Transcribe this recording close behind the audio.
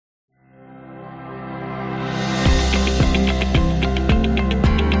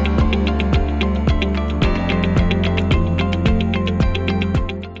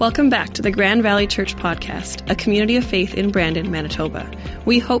Welcome back to the Grand Valley Church Podcast, a community of faith in Brandon, Manitoba.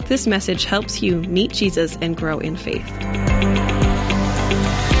 We hope this message helps you meet Jesus and grow in faith.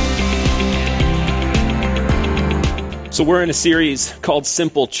 So we're in a series called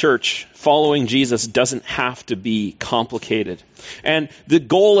Simple Church. Following Jesus doesn't have to be complicated. And the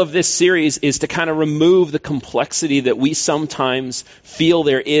goal of this series is to kind of remove the complexity that we sometimes feel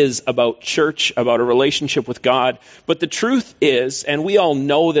there is about church, about a relationship with God. But the truth is, and we all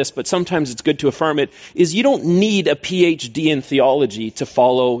know this, but sometimes it's good to affirm it, is you don't need a PhD in theology to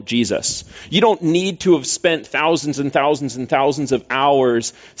follow Jesus. You don't need to have spent thousands and thousands and thousands of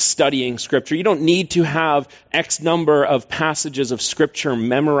hours studying Scripture. You don't need to have X number of passages of Scripture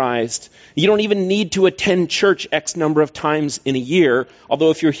memorized. You don't even need to attend church X number of times in a year. Although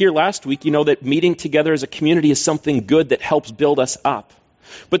if you're here last week, you know that meeting together as a community is something good that helps build us up.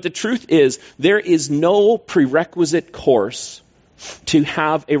 But the truth is, there is no prerequisite course to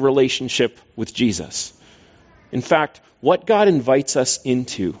have a relationship with Jesus. In fact, what God invites us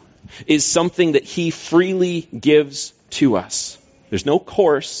into is something that He freely gives to us. There's no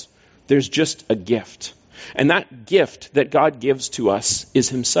course, there's just a gift. And that gift that God gives to us is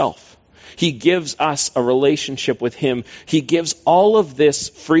Himself. He gives us a relationship with Him. He gives all of this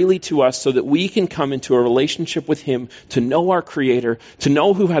freely to us so that we can come into a relationship with Him, to know our Creator, to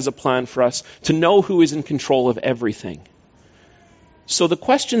know who has a plan for us, to know who is in control of everything. So the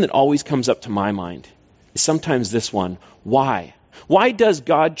question that always comes up to my mind is sometimes this one: why? Why does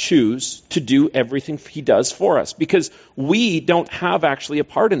God choose to do everything He does for us? Because we don't have actually a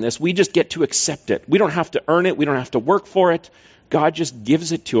part in this. We just get to accept it. We don't have to earn it. We don't have to work for it. God just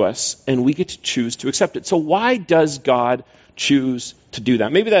gives it to us, and we get to choose to accept it. So why does God choose to do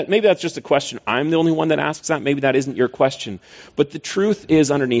that? Maybe that's just a question. I'm the only one that asks that. Maybe that isn't your question. But the truth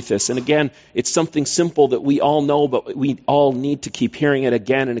is underneath this, and again, it's something simple that we all know, but we all need to keep hearing it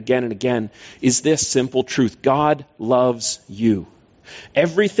again and again and again, is this simple truth: God loves you.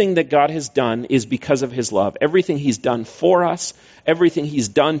 Everything that God has done is because of His love. Everything He's done for us, everything He's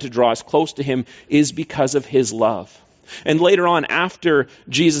done to draw us close to Him is because of His love. And later on, after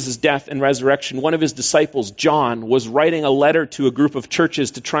Jesus' death and resurrection, one of His disciples, John, was writing a letter to a group of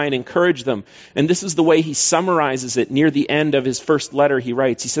churches to try and encourage them. And this is the way he summarizes it near the end of his first letter. He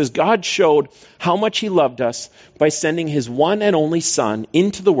writes, he says, "God showed how much He loved us by sending His one and only Son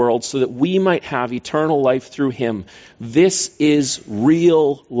into the world so that we might have eternal life through Him. This is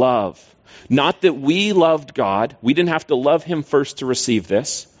real love. Not that we loved God. We didn't have to love Him first to receive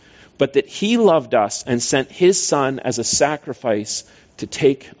this. But that He loved us and sent His Son as a sacrifice to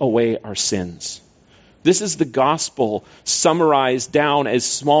take away our sins." This is the gospel summarized down as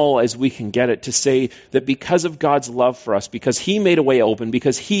small as we can get it, to say that because of God's love for us, because He made a way open,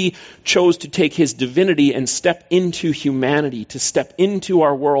 because He chose to take His divinity and step into humanity, to step into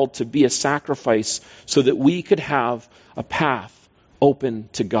our world, to be a sacrifice so that we could have a path open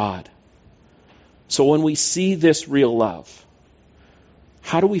to God. So when we see this real love,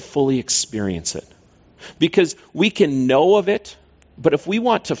 how do we fully experience it? Because we can know of it, but if we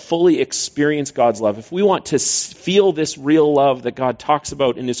want to fully experience God's love, if we want to feel this real love that God talks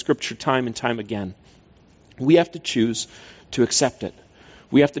about in His Scripture time and time again, we have to choose to accept it.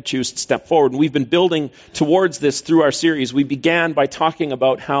 We have to choose to step forward. And we've been building towards this through our series. We began by talking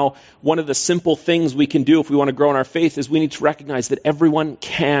about how one of the simple things we can do if we want to grow in our faith is we need to recognize that everyone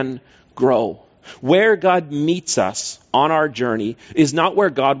can grow. Where God meets us on our journey is not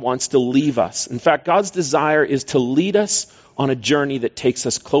where God wants to leave us. In fact, God's desire is to lead us on a journey that takes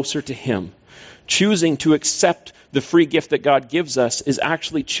us closer to Him. Choosing to accept the free gift that God gives us is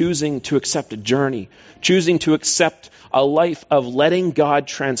actually choosing to accept a journey. Choosing to accept a life of letting God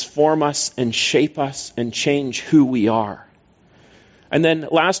transform us and shape us and change who we are. And then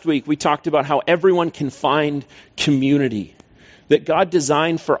last week we talked about how everyone can find community. That God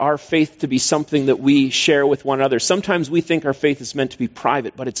designed for our faith to be something that we share with one another. Sometimes we think our faith is meant to be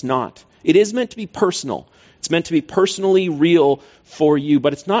private, but it's not. It is meant to be personal. It's meant to be personally real for you,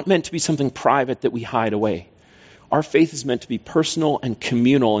 but it's not meant to be something private that we hide away. Our faith is meant to be personal and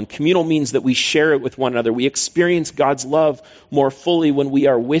communal. And communal means that we share it with one another. We experience God's love more fully when we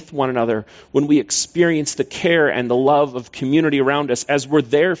are with one another, when we experience the care and the love of community around us as we're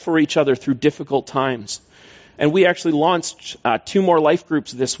there for each other through difficult times. And we actually launched 2 more life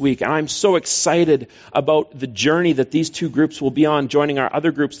groups this week. And I'm so excited about the journey that these 2 groups will be on, joining our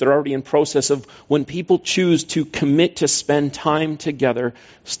other groups that are already in process of when people choose to commit to spend time together,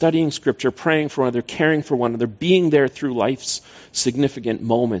 studying Scripture, praying for one another, caring for one another, being there through life's significant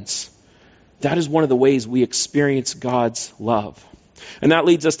moments. That is one of the ways we experience God's love. And that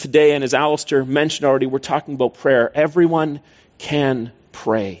leads us today, and as Alistair mentioned already, we're talking about prayer. Everyone can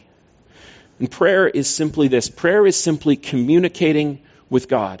pray. And prayer is simply this. Prayer is simply communicating with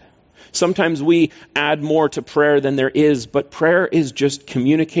God. Sometimes we add more to prayer than there is, but prayer is just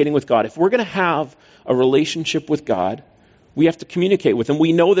communicating with God. If we're going to have a relationship with God, we have to communicate with Him.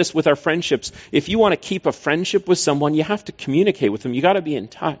 We know this with our friendships. If you want to keep a friendship with someone, you have to communicate with them. You got to be in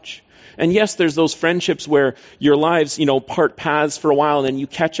touch. And yes, there's those friendships where your lives, part paths for a while and then you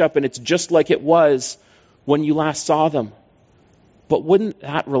catch up and it's just like it was when you last saw them. But wouldn't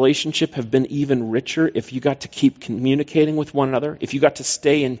that relationship have been even richer if you got to keep communicating with one another, if you got to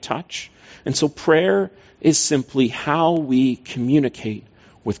stay in touch? And so prayer is simply how we communicate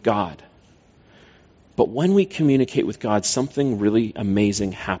with God. But when we communicate with God, something really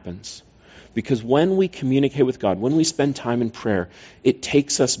amazing happens. Because when we communicate with God, when we spend time in prayer, it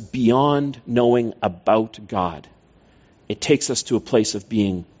takes us beyond knowing about God. It takes us to a place of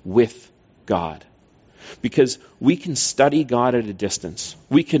being with God. Because we can study God at a distance.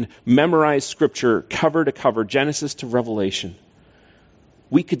 We can memorize Scripture cover to cover, Genesis to Revelation.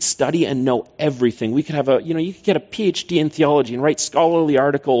 We could study and know everything. We could have you could get a PhD in theology and write scholarly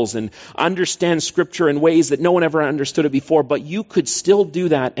articles and understand Scripture in ways that no one ever understood it before. But you could still do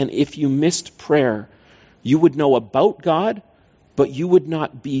that, and if you missed prayer, you would know about God, but you would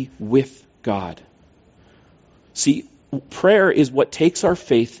not be with God. See, prayer is what takes our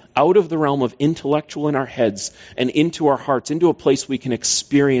faith out of the realm of intellectual in our heads and into our hearts, into a place we can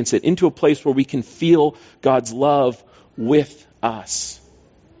experience it, into a place where we can feel God's love with us.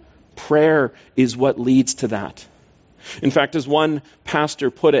 Prayer is what leads to that. In fact, as one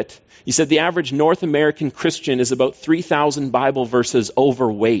pastor put it, he said the average North American Christian is about 3,000 Bible verses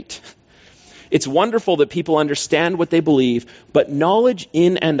overweight. It's wonderful that people understand what they believe, but knowledge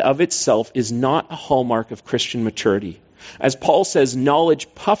in and of itself is not a hallmark of Christian maturity. As Paul says,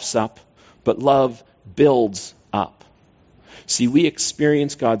 knowledge puffs up, but love builds up. See, we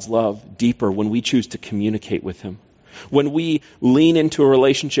experience God's love deeper when we choose to communicate with Him. When we lean into a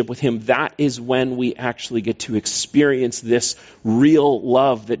relationship with Him, that is when we actually get to experience this real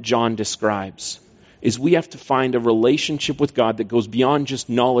love that John describes. Is we have to find a relationship with God that goes beyond just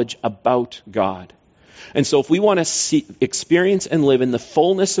knowledge about God. And so if we want to experience and live in the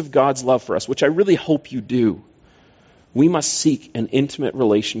fullness of God's love for us, which I really hope you do, we must seek an intimate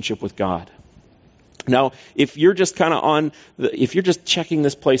relationship with God. Now, if you're just if you're just checking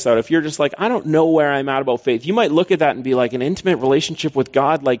this place out, if you're just like, I don't know where I'm at about faith, you might look at that and be like, an intimate relationship with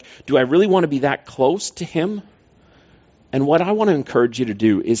God, like, do I really want to be that close to Him? And what I want to encourage you to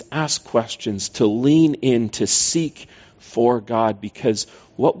do is ask questions, to lean in, to seek for God, because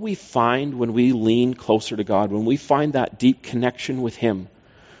what we find when we lean closer to God, when we find that deep connection with Him,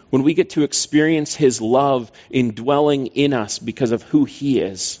 when we get to experience His love indwelling in us because of who He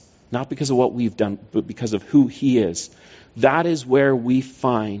is, not because of what we've done, but because of who He is, that is where we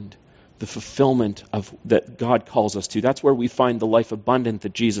find the fulfillment of that God calls us to. That's where we find the life abundant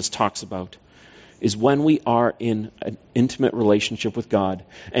that Jesus talks about, is when we are in an intimate relationship with God.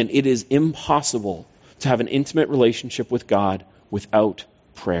 And it is impossible to have an intimate relationship with God without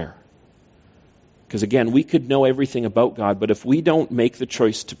prayer. Because again, we could know everything about God, but if we don't make the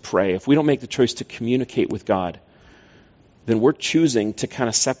choice to pray, if we don't make the choice to communicate with God, then we're choosing to kind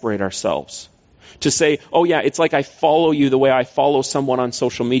of separate ourselves. To say, oh yeah, it's like I follow you the way I follow someone on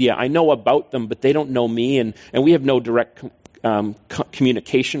social media. I know about them, but they don't know me, and we have no direct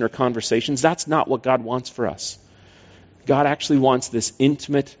communication or conversations. That's not what God wants for us. God actually wants this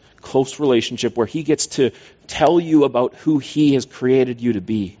intimate, close relationship where He gets to tell you about who He has created you to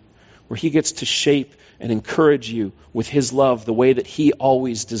be, where He gets to shape and encourage you with His love the way that He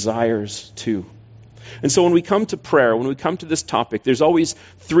always desires to. And so when we come to prayer, when we come to this topic, there's always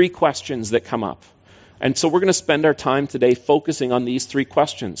 3 questions that come up. And so we're going to spend our time today focusing on these 3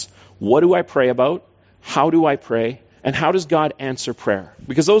 questions. What do I pray about? How do I pray? And how does God answer prayer?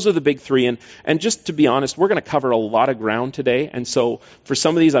 Because those are the big 3. And just to be honest, we're going to cover a lot of ground today. And so for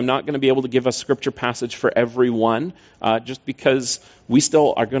some of these, I'm not going to be able to give a scripture passage for every one, just because we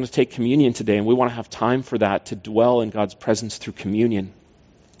still are going to take communion today, and we want to have time for that, to dwell in God's presence through communion.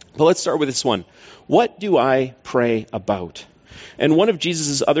 But let's start with this one. What do I pray about? And one of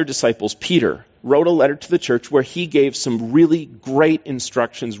Jesus' other disciples, Peter, wrote a letter to the church where he gave some really great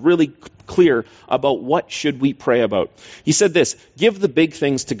instructions, really clear about what should we pray about. He said this: give the big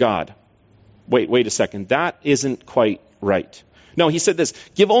things to God. Wait a second. That isn't quite right. No, he said this: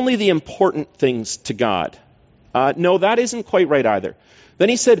 give only the important things to God. No, that isn't quite right either. Then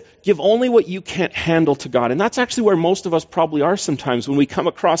he said, give only what you can't handle to God. And that's actually where most of us probably are sometimes when we come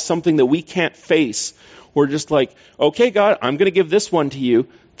across something that we can't face. We're just like, okay, God, I'm going to give this one to you.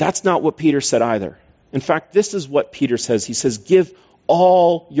 That's not what Peter said either. In fact, this is what Peter says. He says, give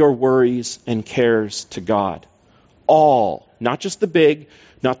all your worries and cares to God. All. Not just the big,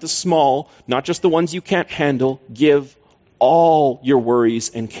 not the small, not just the ones you can't handle. Give all your worries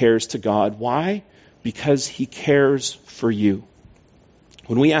and cares to God. Why? Because he cares for you.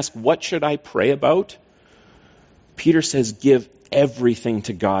 When we ask, what should I pray about? Peter says, give everything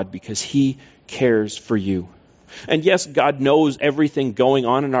to God because he cares for you. And yes, God knows everything going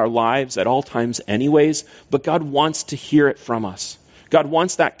on in our lives at all times anyways, but God wants to hear it from us. God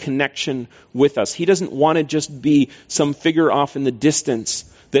wants that connection with us. He doesn't want to just be some figure off in the distance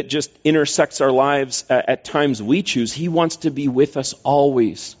that just intersects our lives at times we choose. He wants to be with us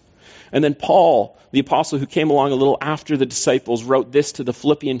always. And then Paul, the apostle who came along a little after the disciples, wrote this to the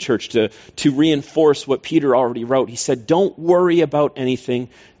Philippian church to reinforce what Peter already wrote. He said, don't worry about anything.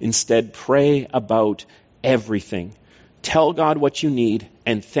 Instead, pray about everything. Tell God what you need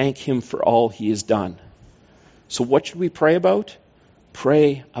and thank him for all he has done. So what should we pray about?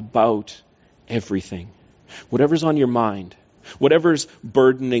 Pray about everything. Whatever's on your mind, whatever's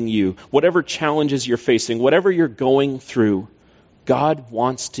burdening you, whatever challenges you're facing, whatever you're going through, God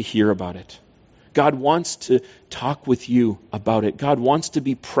wants to hear about it. God wants to talk with you about it. God wants to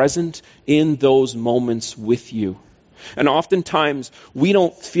be present in those moments with you. And oftentimes we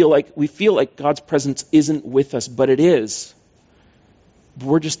feel like God's presence isn't with us, but it is.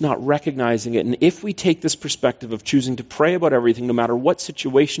 We're just not recognizing it. And if we take this perspective of choosing to pray about everything, no matter what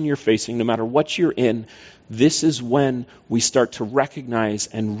situation you're facing, no matter what you're in, this is when we start to recognize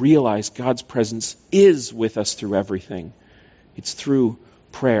and realize God's presence is with us through everything. It's through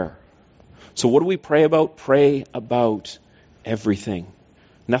prayer. So what do we pray about? Pray about everything.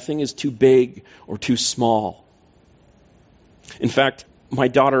 Nothing is too big or too small. In fact, my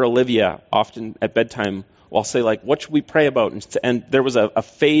daughter Olivia, often at bedtime, I'll say, like, what should we pray about? And there was a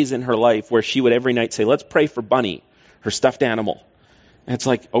phase in her life where she would every night say, let's pray for Bunny, her stuffed animal. And it's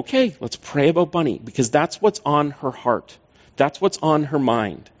like, okay, let's pray about Bunny, because that's what's on her heart. That's what's on her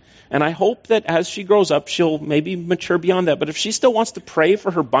mind. And I hope that as she grows up, she'll maybe mature beyond that. But if she still wants to pray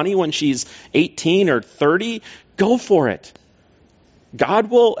for her bunny when she's 18 or 30, go for it. God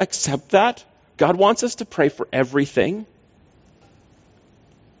will accept that. God wants us to pray for everything.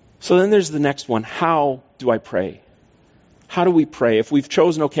 So then there's the next one. How do I pray? How do we pray? If we've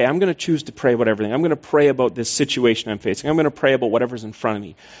chosen, okay, I'm going to choose to pray about everything. I'm going to pray about this situation I'm facing. I'm going to pray about whatever's in front of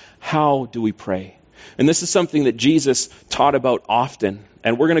me. How do we pray? And this is something that Jesus taught about often.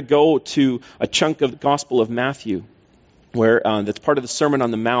 And we're going to go to a chunk of the Gospel of Matthew, where that's part of the Sermon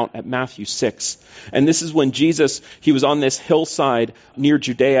on the Mount at Matthew 6. And this is when Jesus, he was on this hillside near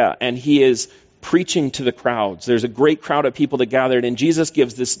Judea, and he is preaching to the crowds. There's a great crowd of people that gathered, and Jesus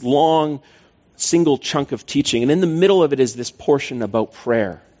gives this long, single chunk of teaching. And in the middle of it is this portion about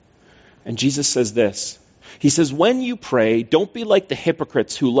prayer. And Jesus says this. He says, when you pray, don't be like the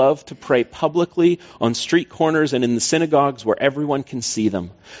hypocrites who love to pray publicly on street corners and in the synagogues where everyone can see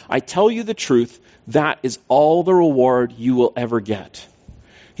them. I tell you the truth, that is all the reward you will ever get.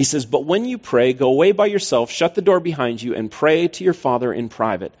 He says, but when you pray, go away by yourself, shut the door behind you, and pray to your Father in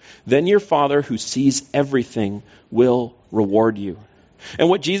private. Then your Father who sees everything will reward you. And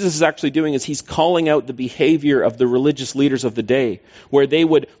what Jesus is actually doing is he's calling out the behavior of the religious leaders of the day, where they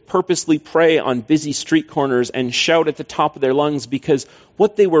would purposely pray on busy street corners and shout at the top of their lungs, because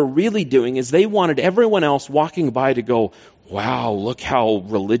what they were really doing is they wanted everyone else walking by to go, wow, look how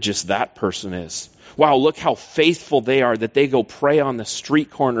religious that person is. Wow, look how faithful they are that they go pray on the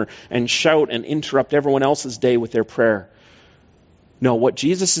street corner and shout and interrupt everyone else's day with their prayer. No, what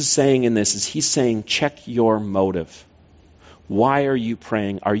Jesus is saying in this is he's saying, check your motive. Why are you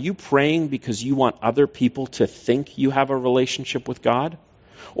praying? Are you praying because you want other people to think you have a relationship with God?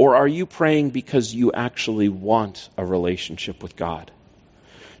 Or are you praying because you actually want a relationship with God?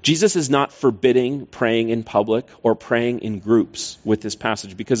 Jesus is not forbidding praying in public or praying in groups with this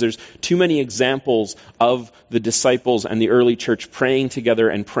passage, because there's too many examples of the disciples and the early church praying together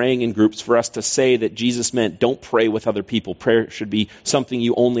and praying in groups for us to say that Jesus meant don't pray with other people. Prayer should be something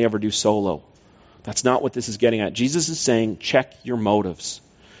you only ever do solo. That's not what this is getting at. Jesus is saying, check your motives.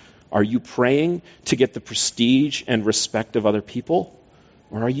 Are you praying to get the prestige and respect of other people?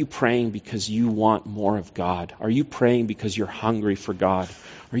 Or are you praying because you want more of God? Are you praying because you're hungry for God?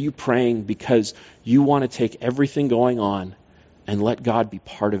 Are you praying because you want to take everything going on and let God be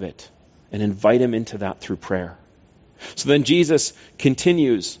part of it and invite him into that through prayer? So then Jesus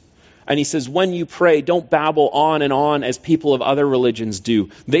continues. And he says, when you pray, don't babble on and on as people of other religions do.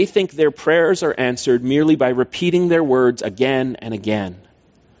 They think their prayers are answered merely by repeating their words again and again.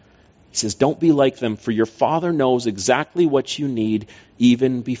 He says, don't be like them, for your Father knows exactly what you need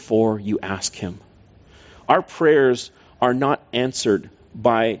even before you ask him. Our prayers are not answered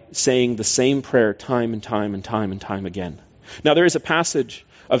by saying the same prayer time and time and time and time again. Now, there is a passage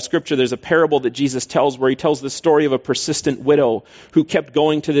of Scripture, there's a parable that Jesus tells where he tells the story of a persistent widow who kept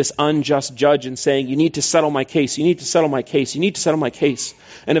going to this unjust judge and saying, you need to settle my case, you need to settle my case, you need to settle my case.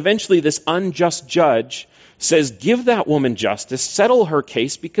 And eventually this unjust judge says, give that woman justice, settle her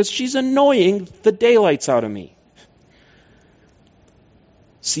case because she's annoying the daylights out of me.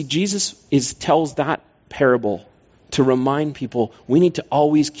 See, Jesus tells that parable to remind people we need to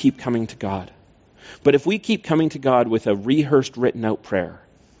always keep coming to God. But if we keep coming to God with a rehearsed, written out prayer,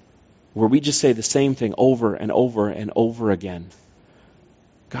 where we just say the same thing over and over and over again,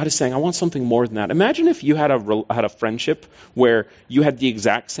 God is saying, I want something more than that. Imagine if you had a friendship where you had the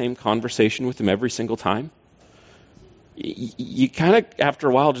exact same conversation with him every single time. You kind of, after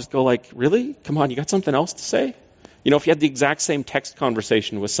a while, just go like, really? Come on, you got something else to say? You know, if you had the exact same text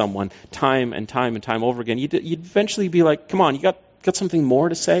conversation with someone time and time and time over again, you'd eventually be like, come on, you got something more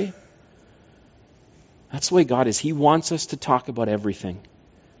to say? That's the way God is. He wants us to talk about everything.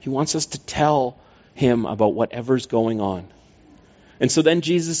 He wants us to tell him about whatever's going on. And so then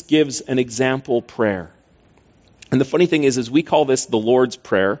Jesus gives an example prayer. And the funny thing is we call this the Lord's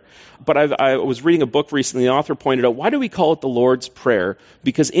Prayer. But I was reading a book recently, the author pointed out, why do we call it the Lord's Prayer?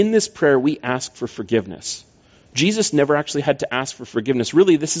 Because in this prayer we ask for forgiveness. Jesus never actually had to ask for forgiveness.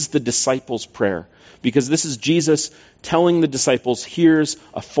 Really, this is the disciples' prayer. Because this is Jesus telling the disciples, here's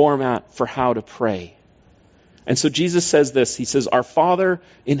a format for how to pray. And so Jesus says this, he says, Our Father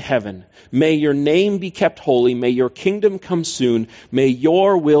in heaven, may your name be kept holy, may your kingdom come soon, may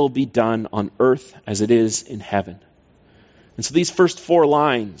your will be done on earth as it is in heaven. And so these first 4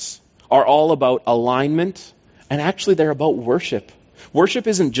 lines are all about alignment, and actually they're about worship. Worship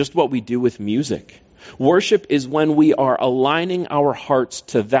isn't just what we do with music. Worship is when we are aligning our hearts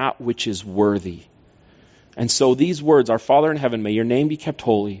to that which is worthy. And so these words, Our Father in heaven, may your name be kept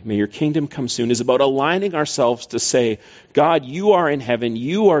holy, may your kingdom come soon, is about aligning ourselves to say, God, you are in heaven,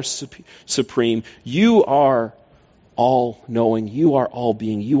 you are supreme, you are all-knowing, you are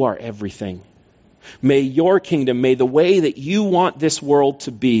all-being, you are everything. May your kingdom, may the way that you want this world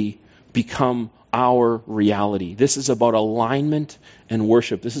to be, become our reality. This is about alignment and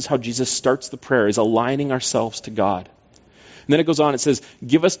worship. This is how Jesus starts the prayer, is aligning ourselves to God. And then it goes on, it says,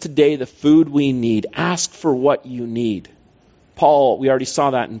 give us today the food we need. Ask for what you need. Paul, we already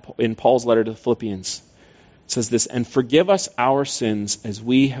saw that in Paul's letter to the Philippians. It says this, and forgive us our sins as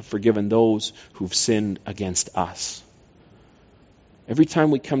we have forgiven those who've sinned against us. Every time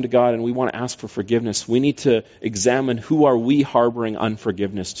we come to God and we want to ask for forgiveness, we need to examine who are we harboring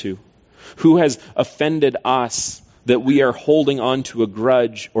unforgiveness to? Who has offended us that we are holding on to a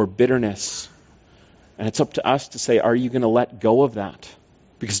grudge or bitterness? And it's up to us to say, are you going to let go of that?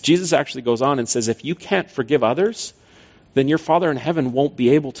 Because Jesus actually goes on and says, if you can't forgive others, then your Father in heaven won't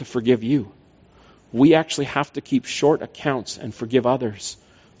be able to forgive you. We actually have to keep short accounts and forgive others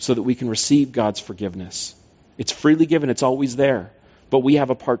so that we can receive God's forgiveness. It's freely given, it's always there, but we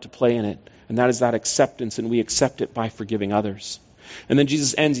have a part to play in it, and that is that acceptance, and we accept it by forgiving others. And then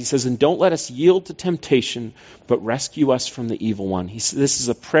Jesus ends, he says, and don't let us yield to temptation, but rescue us from the evil one. This is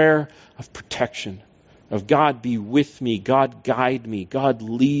a prayer of protection. Of God be with me, God guide me, God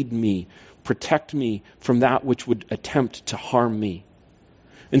lead me, protect me from that which would attempt to harm me.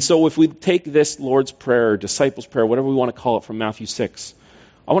 And so if we take this Lord's Prayer, or Disciples' Prayer, whatever we want to call it from Matthew 6,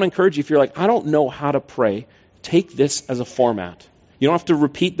 I want to encourage you, if you're like, I don't know how to pray, take this as a format. You don't have to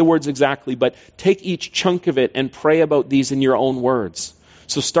repeat the words exactly, but take each chunk of it and pray about these in your own words.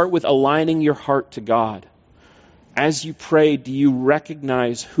 So start with aligning your heart to God. As you pray, do you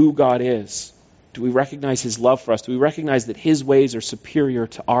recognize who God is? Do we recognize his love for us? Do we recognize that his ways are superior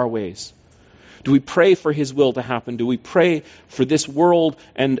to our ways? Do we pray for his will to happen? Do we pray for this world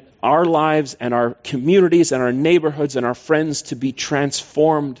and our lives and our communities and our neighborhoods and our friends to be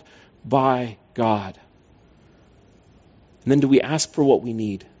transformed by God? And then do we ask for what we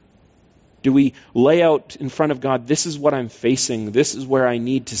need? Do we lay out in front of God, this is what I'm facing, this is where I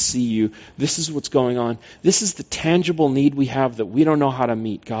need to see you, this is what's going on, this is the tangible need we have that we don't know how to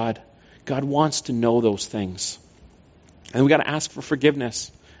meet, God. God wants to know those things. And we got to ask for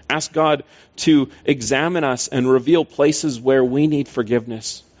forgiveness. Ask God to examine us and reveal places where we need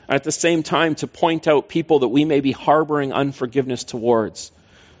forgiveness. At the same time, to point out people that we may be harboring unforgiveness towards.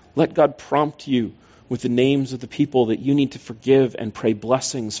 Let God prompt you with the names of the people that you need to forgive and pray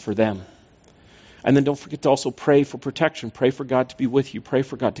blessings for them. And then don't forget to also pray for protection. Pray for God to be with you. Pray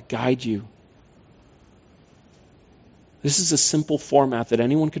for God to guide you. This is a simple format that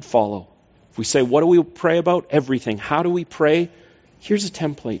anyone could follow. If we say, what do we pray about? Everything. How do we pray? Here's a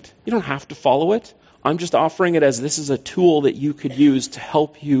template. You don't have to follow it. I'm just offering it as this is a tool that you could use to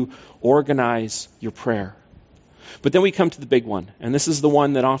help you organize your prayer. But then we come to the big one, and this is the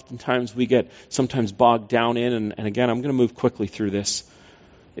one that oftentimes we get sometimes bogged down in, and again, I'm going to move quickly through this,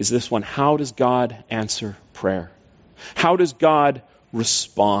 is this one. How does God answer prayer? How does God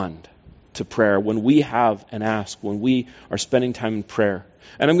respond to prayer when we have an ask, when we are spending time in prayer?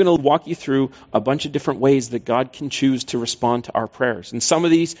 And I'm going to walk you through a bunch of different ways that God can choose to respond to our prayers. And some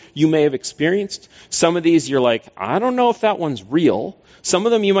of these you may have experienced. Some of these you're like, I don't know if that one's real. Some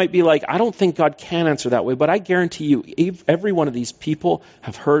of them you might be like, I don't think God can answer that way. But I guarantee you, every one of these people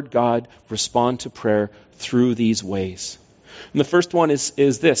have heard God respond to prayer through these ways. And the first one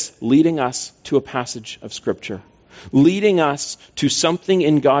is this, leading us to a passage of Scripture. Leading us to something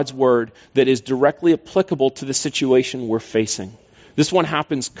in God's Word that is directly applicable to the situation we're facing. This one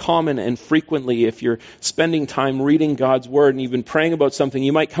happens common and frequently. If you're spending time reading God's Word and you've been praying about something,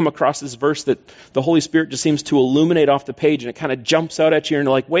 you might come across this verse that the Holy Spirit just seems to illuminate off the page, and it kind of jumps out at you and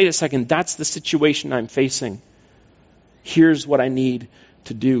you're like, wait a second, that's the situation I'm facing. Here's what I need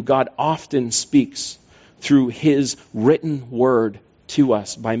to do. God often speaks through His written Word to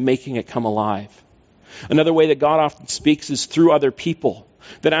us by making it come alive. Another way that God often speaks is through other people.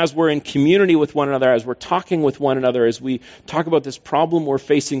 That as we're in community with one another, as we're talking with one another, as we talk about this problem we're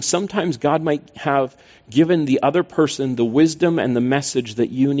facing, sometimes God might have given the other person the wisdom and the message that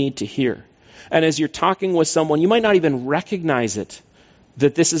you need to hear. And as you're talking with someone, you might not even recognize it,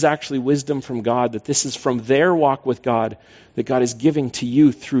 that this is actually wisdom from God, that this is from their walk with God, that God is giving to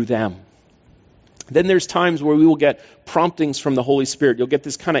you through them. Then there's times where we will get promptings from the Holy Spirit. You'll get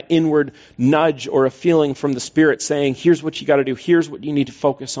this kind of inward nudge or a feeling from the Spirit saying, here's what you got to do. Here's what you need to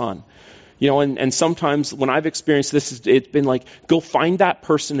focus on. You know, and sometimes when I've experienced this, it's been like, go find that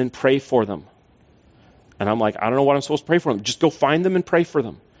person and pray for them. And I'm like, I don't know what I'm supposed to pray for them. Just go find them and pray for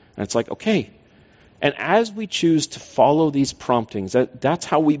them. And it's like, okay. And as we choose to follow these promptings, that's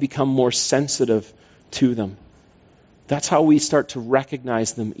how we become more sensitive to them. That's how we start to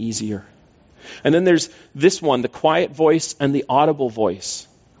recognize them easier. And then there's this one, the quiet voice and the audible voice.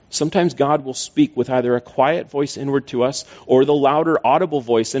 Sometimes God will speak with either a quiet voice inward to us or the louder audible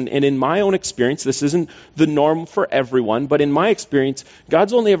voice. And in my own experience, this isn't the norm for everyone, but in my experience,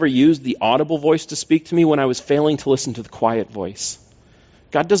 God's only ever used the audible voice to speak to me when I was failing to listen to the quiet voice.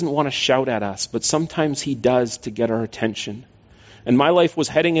 God doesn't want to shout at us, but sometimes He does to get our attention. And my life was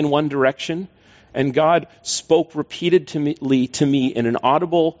heading in one direction, and God spoke repeatedly to me in an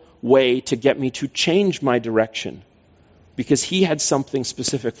audible way to get me to change my direction because He had something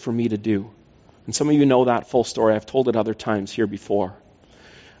specific for me to do. And some of you know that full story. I've told it other times here before.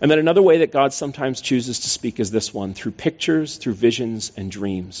 And then another way that God sometimes chooses to speak is this one, through pictures, through visions, and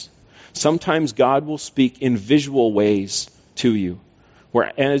dreams. Sometimes God will speak in visual ways to you,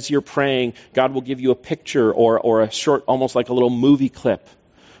 where as you're praying, God will give you a picture or a short, almost like a little movie clip.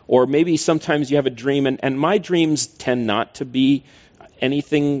 Or maybe sometimes you have a dream, and my dreams tend not to be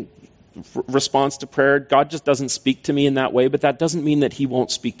anything response to prayer. God just doesn't speak to me in that way, but that doesn't mean that He won't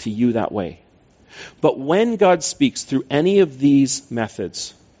speak to you that way. But when God speaks through any of these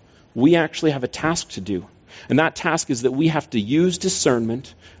methods, we actually have a task to do. And that task is that we have to use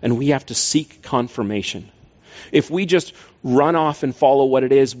discernment and we have to seek confirmation. If we just run off and follow what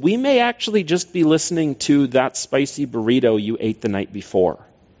it is, we may actually just be listening to that spicy burrito you ate the night before.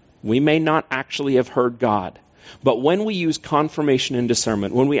 We may not actually have heard God. But when we use confirmation and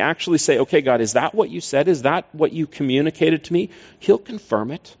discernment, when we actually say, okay, God, is that what you said? Is that what you communicated to me? He'll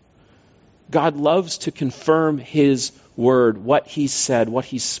confirm it. God loves to confirm His word, what He's said, what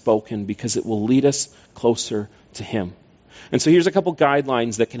He's spoken, because it will lead us closer to Him. And so here's a couple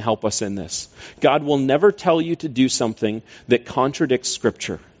guidelines that can help us in this. God will never tell you to do something that contradicts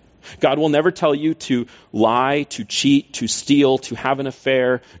Scripture. God will never tell you to lie, to cheat, to steal, to have an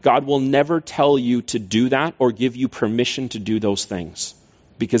affair. God will never tell you to do that or give you permission to do those things,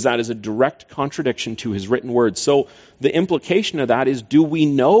 because that is a direct contradiction to His written word. So the implication of that is, do we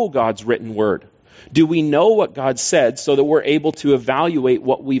know God's written word? Do we know what God said so that we're able to evaluate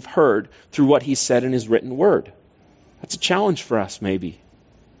what we've heard through what He said in His written word? That's a challenge for us, maybe.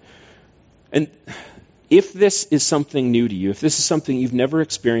 And if this is something new to you, if this is something you've never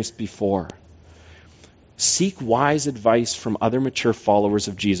experienced before, seek wise advice from other mature followers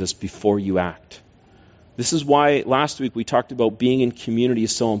of Jesus before you act. This is why last week we talked about being in community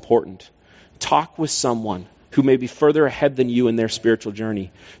is so important. Talk with someone who may be further ahead than you in their spiritual journey.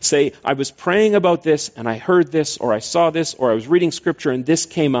 Say, I was praying about this and I heard this, or I saw this, or I was reading Scripture and this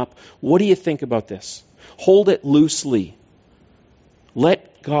came up. What do you think about this? Hold it loosely.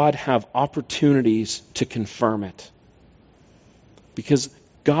 Let God have opportunities to confirm it. Because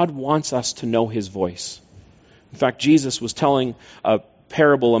God wants us to know his voice. In fact, Jesus was telling a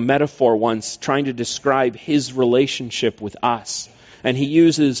parable, a metaphor once, trying to describe his relationship with us. And he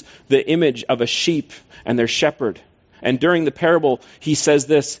uses the image of a sheep and their shepherd. And during the parable, he says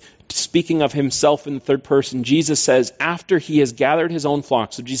this, speaking of himself in the third person. Jesus says, after he has gathered his own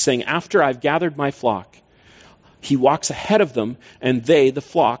flock, so Jesus is saying, after I've gathered my flock, he walks ahead of them, and they, the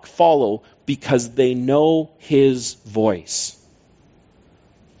flock, follow because they know his voice.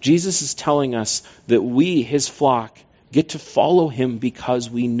 Jesus is telling us that we, his flock, get to follow him because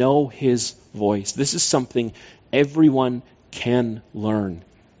we know his voice. This is something everyone can learn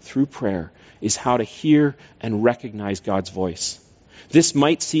through prayer, is how to hear and recognize God's voice. This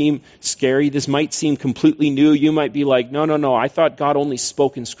might seem scary. This might seem completely new. You might be like, no, I thought God only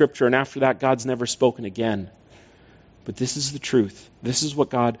spoke in Scripture, and after that, God's never spoken again. But this is the truth. This is what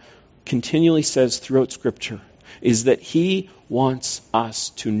God continually says throughout Scripture, is that he wants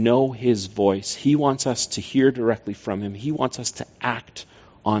us to know his voice. He wants us to hear directly from him. He wants us to act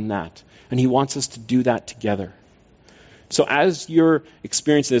on that. And he wants us to do that together. So as you're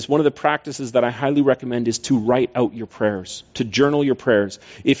experiencing this, one of the practices that I highly recommend is to write out your prayers, to journal your prayers.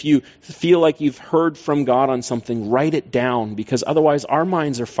 If you feel like you've heard from God on something, write it down, because otherwise our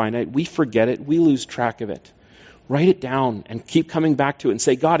minds are finite. We forget it. We lose track of it. Write it down and keep coming back to it and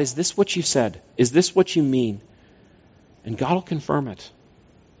say, God, is this what you said? Is this what you mean? And God will confirm it,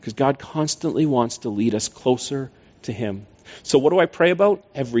 because God constantly wants to lead us closer to him. So what do I pray about?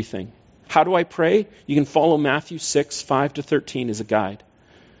 Everything. How do I pray? You can follow Matthew 6, 5-13 as a guide.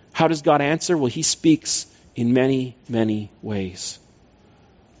 How does God answer? Well, he speaks in many, many ways.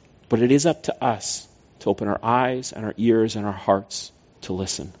 But it is up to us to open our eyes and our ears and our hearts to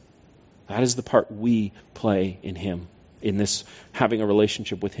listen. That is the part we play in him, in this having a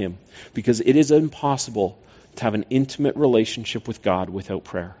relationship with him. Because it is impossible to have an intimate relationship with God without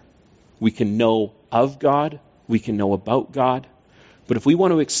prayer. We can know of God, we can know about God, but if we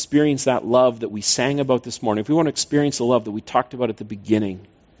want to experience that love that we sang about this morning, if we want to experience the love that we talked about at the beginning,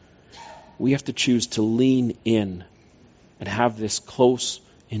 we have to choose to lean in and have this close,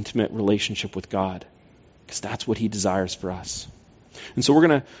 intimate relationship with God, because that's what he desires for us. And so we're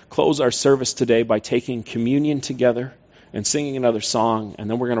going to close our service today by taking communion together and singing another song, and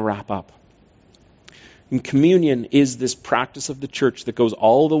then we're going to wrap up. And communion is this practice of the church that goes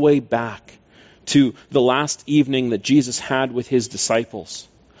all the way back to the last evening that Jesus had with his disciples,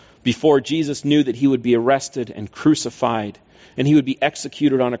 before Jesus knew that he would be arrested and crucified and he would be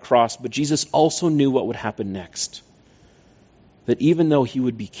executed on a cross. But Jesus also knew what would happen next. That even though he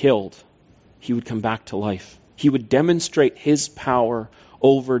would be killed, he would come back to life. He would demonstrate his power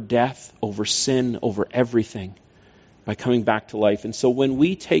over death, over sin, over everything by coming back to life. And so when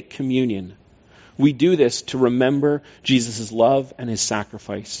we take communion, we do this to remember Jesus' love and his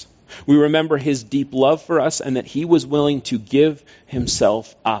sacrifice. We remember his deep love for us and that he was willing to give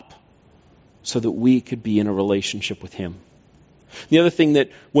himself up so that we could be in a relationship with him. The other thing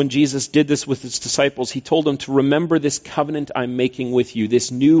that when Jesus did this with his disciples, he told them to remember this covenant I'm making with you,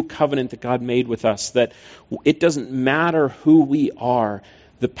 this new covenant that God made with us, that it doesn't matter who we are,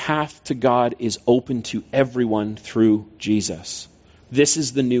 the path to God is open to everyone through Jesus. This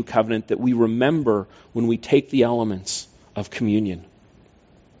is the new covenant that we remember when we take the elements of communion.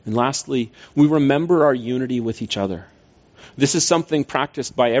 And lastly, we remember our unity with each other. This is something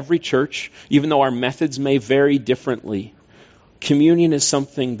practiced by every church, even though our methods may vary differently. Communion is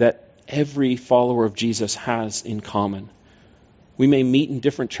something that every follower of Jesus has in common. We may meet in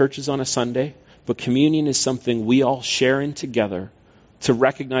different churches on a Sunday, but communion is something we all share in together to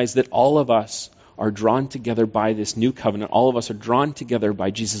recognize that all of us are drawn together by this new covenant. All of us are drawn together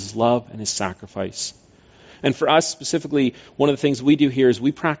by Jesus' love and his sacrifice. And for us specifically, one of the things we do here is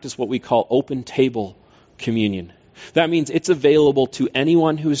we practice what we call open table communion. That means it's available to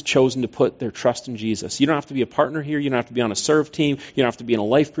anyone who has chosen to put their trust in Jesus. You don't have to be a partner here. You don't have to be on a serve team. You don't have to be in a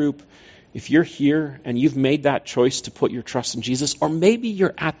life group. If you're here and you've made that choice to put your trust in Jesus, or maybe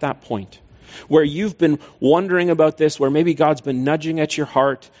you're at that point where you've been wondering about this, where maybe God's been nudging at your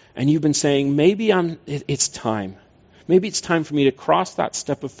heart and you've been saying, maybe it's time. Maybe it's time for me to cross that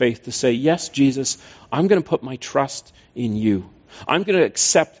step of faith to say, yes, Jesus, I'm going to put my trust in you. I'm going to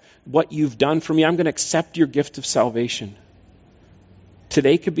accept what you've done for me. I'm going to accept your gift of salvation.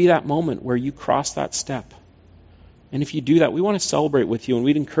 Today could be that moment where you cross that step. And if you do that, we want to celebrate with you, and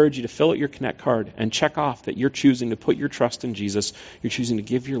we'd encourage you to fill out your Connect card and check off that you're choosing to put your trust in Jesus. You're choosing to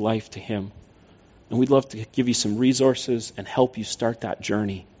give your life to him. And we'd love to give you some resources and help you start that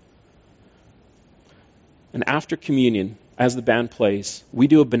journey. And after communion, as the band plays, we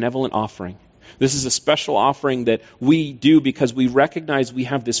do a benevolent offering. This is a special offering that we do because we recognize we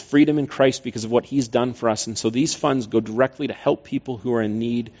have this freedom in Christ because of what he's done for us. And so these funds go directly to help people who are in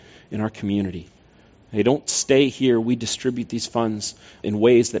need in our community. They don't stay here. We distribute these funds in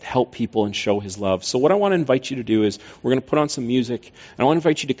ways that help people and show his love. So what I want to invite you to do is we're going to put on some music. And I want to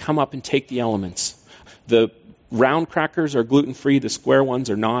invite you to come up and take the elements. The round crackers are gluten-free. The square ones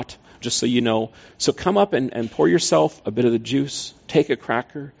are not, just so you know. So come up and pour yourself a bit of the juice. Take a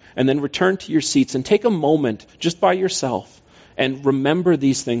cracker. And then return to your seats and take a moment just by yourself and remember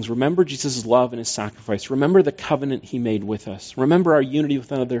these things. Remember Jesus' love and his sacrifice. Remember the covenant he made with us. Remember our unity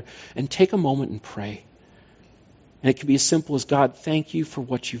with one another. And take a moment and pray. And it can be as simple as, God, thank you for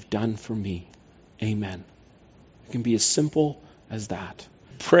what you've done for me. Amen. It can be as simple as that.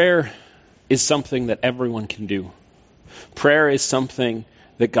 Prayer is something that everyone can do. Prayer is something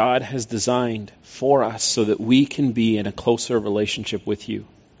that God has designed for us so that we can be in a closer relationship with you.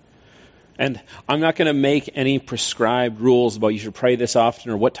 And I'm not going to make any prescribed rules about you should pray this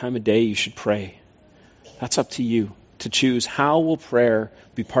often or what time of day you should pray. That's up to you to choose how will prayer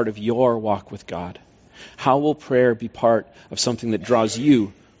be part of your walk with God. How will prayer be part of something that draws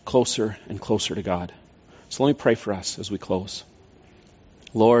you closer and closer to God? So let me pray for us as we close.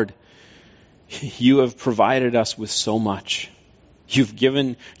 Lord, you have provided us with so much. You've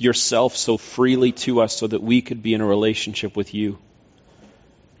given yourself so freely to us so that we could be in a relationship with you.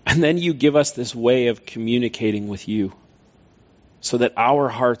 And then you give us this way of communicating with you so that our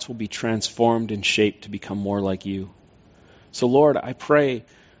hearts will be transformed and shaped to become more like you. So Lord, I pray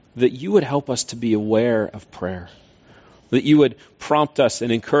that you would help us to be aware of prayer, that you would prompt us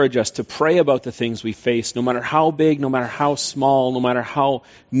and encourage us to pray about the things we face, no matter how big, no matter how small, no matter how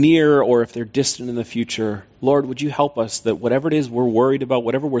near or if they're distant in the future. Lord, would you help us that whatever it is we're worried about,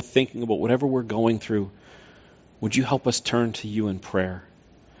 whatever we're thinking about, whatever we're going through, would you help us turn to you in prayer?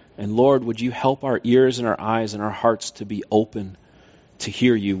 And Lord, would you help our ears and our eyes and our hearts to be open to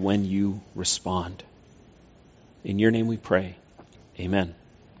hear you when you respond. In your name we pray. Amen.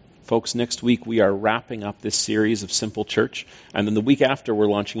 Folks, next week we are wrapping up this series of Simple Church. And then the week after we're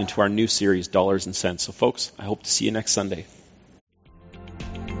launching into our new series, Dollars and Cents. So folks, I hope to see you next Sunday.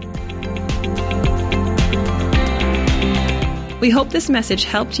 We hope this message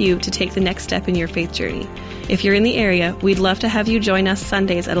helped you to take the next step in your faith journey. If you're in the area, we'd love to have you join us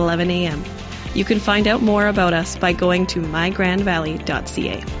Sundays at 11 a.m. You can find out more about us by going to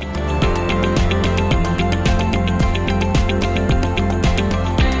mygrandvalley.ca.